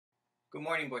Good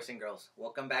morning, boys and girls.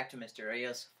 Welcome back to Mr.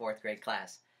 Reyes' 4th grade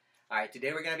class. Alright,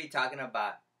 today we're going to be talking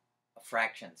about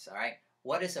fractions, alright?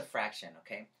 What is a fraction,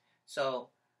 okay? So,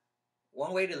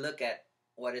 one way to look at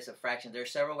what is a fraction, there are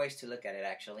several ways to look at it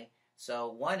actually.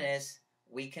 So, one is,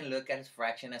 we can look at a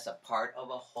fraction as a part of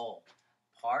a whole.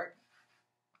 Part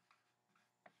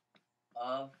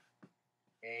of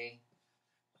a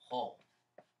whole.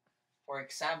 For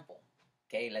example,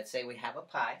 okay, let's say we have a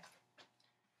pie.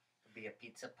 Be a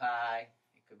pizza pie.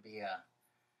 It could be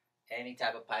any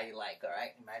type of pie you like. All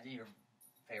right. Imagine your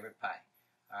favorite pie.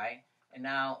 All right. And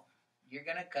now you're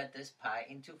gonna cut this pie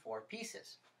into 4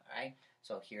 pieces. All right.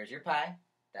 So here's your pie.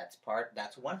 That's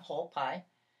one whole pie.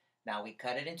 Now we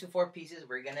cut it into 4 pieces.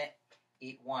 We're gonna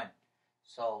eat one.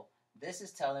 So this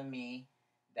is telling me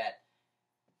that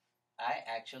I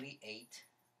actually ate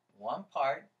one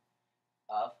part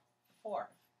of 4.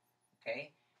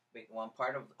 Okay. One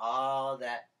part of all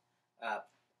that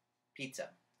pizza,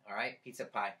 all right, pizza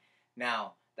pie.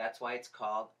 Now, that's why it's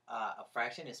called a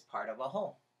fraction is part of a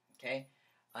whole, okay?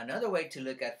 Another way to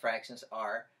look at fractions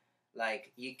are,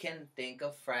 like, you can think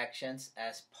of fractions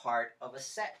as part of a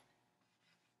set.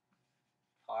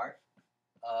 Part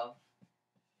of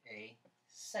a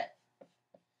set.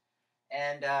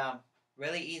 And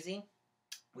really easy,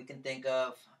 we can think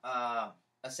of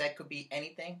a set could be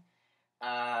anything, or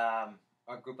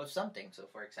a group of something. So,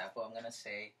 for example, I'm going to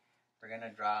say, we're going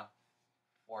to draw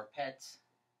 4 pets.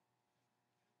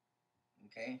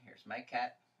 Okay, here's my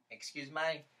cat. Excuse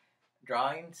my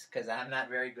drawings because I'm not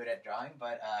very good at drawing,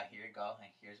 but here you go.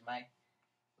 Here's my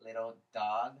little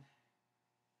dog.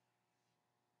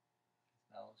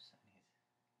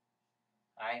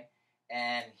 Alright,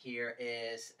 and here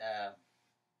is a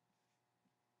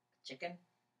chicken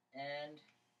and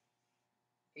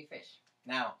a fish.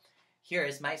 Now, here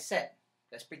is my set.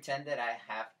 Let's pretend that I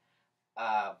have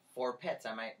 4 pets.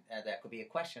 That could be a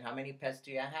question. How many pets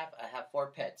do you have? I have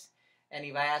 4 pets. And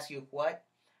if I ask you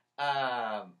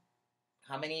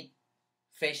how many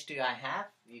fish do I have?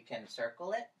 You can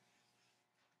circle it.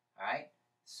 All right.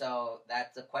 So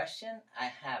that's the question. I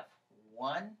have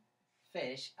 1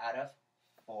 fish out of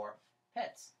 4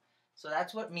 pets. So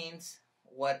that's what means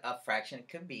what a fraction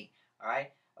can be. All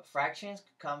right. A fraction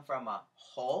could come from a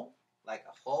whole, like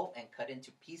a whole, and cut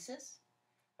into pieces.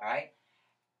 All right.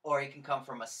 Or it can come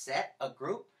from a set, a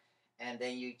group, and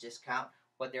then you just count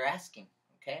what they're asking,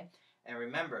 okay? And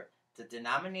remember, the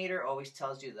denominator always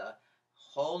tells you the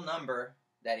whole number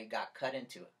that it got cut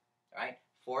into, all right?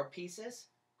 4 pieces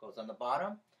goes on the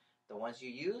bottom. The ones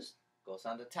you use goes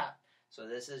on the top. So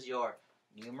this is your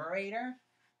numerator,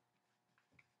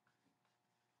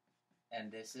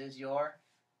 and this is your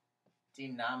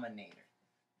denominator.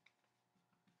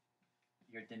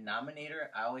 Your denominator,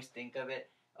 I always think of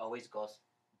it, always goes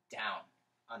down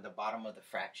on the bottom of the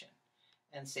fraction.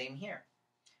 And same here.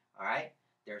 All right,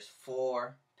 there's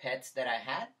 4 pets that I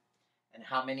had, and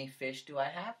how many fish do I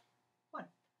have? 1.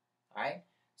 All right,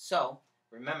 so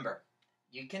remember,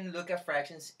 you can look at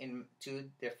fractions in 2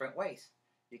 different ways.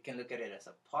 You can look at it as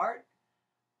a part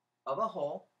of a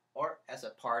whole or as a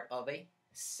part of a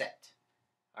set.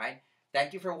 All right,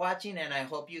 thank you for watching, and I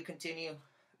hope you continue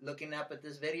looking up at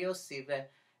this video. See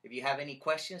if you have any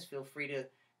questions, feel free to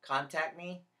contact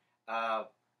me.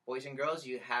 Boys and girls,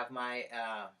 you have my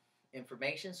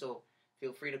information, so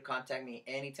feel free to contact me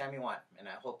anytime you want. And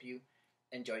I hope you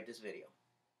enjoyed this video.